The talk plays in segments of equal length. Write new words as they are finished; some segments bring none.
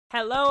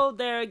Hello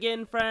there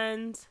again,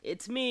 friends.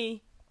 It's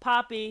me,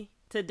 Poppy.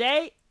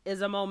 Today is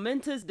a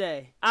momentous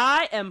day.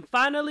 I am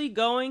finally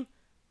going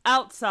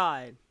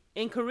outside.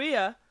 In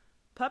Korea,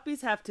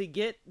 puppies have to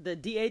get the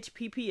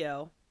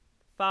DHPPL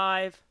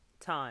 5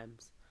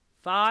 times.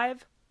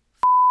 5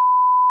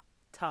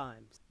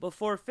 times.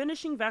 Before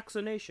finishing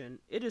vaccination,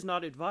 it is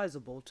not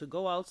advisable to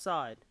go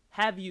outside.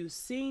 Have you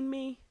seen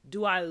me?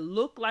 Do I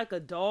look like a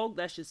dog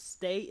that should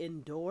stay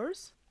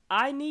indoors?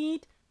 I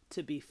need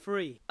to be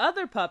free.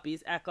 Other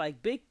puppies act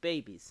like big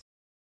babies.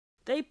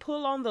 They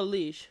pull on the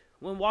leash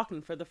when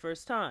walking for the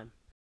first time.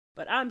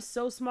 But I'm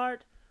so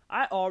smart,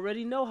 I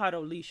already know how to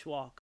leash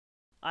walk.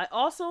 I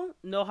also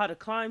know how to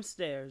climb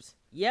stairs.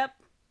 Yep,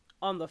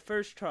 on the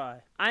first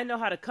try. I know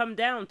how to come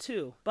down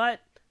too,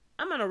 but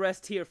I'm gonna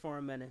rest here for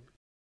a minute.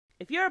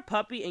 If you're a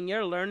puppy and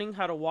you're learning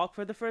how to walk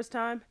for the first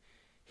time,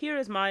 here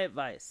is my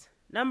advice.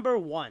 Number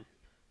 1,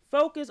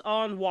 focus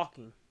on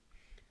walking.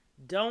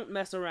 Don't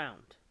mess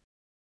around.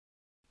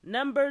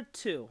 Number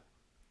 2,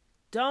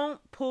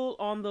 don't pull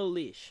on the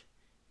leash.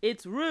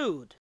 It's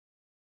rude.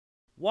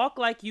 Walk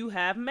like you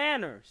have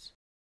manners.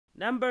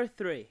 Number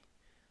 3,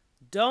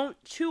 don't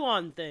chew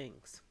on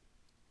things.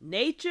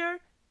 Nature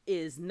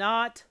is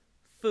not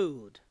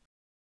food.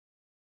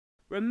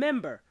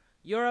 Remember,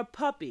 you're a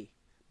puppy,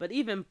 but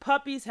even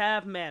puppies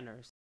have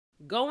manners.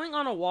 Going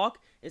on a walk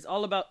is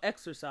all about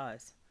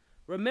exercise.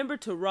 Remember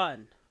to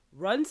run.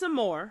 Run some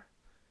more,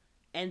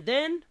 and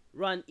then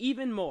run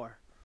even more.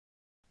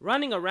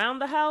 Running around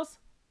the house?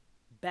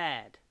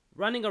 Bad.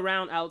 Running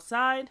around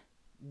outside?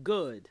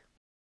 Good.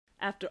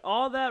 After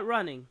all that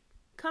running,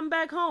 come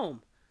back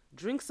home,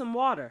 drink some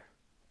water,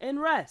 and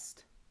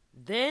rest.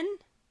 Then,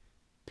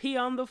 pee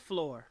on the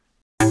floor.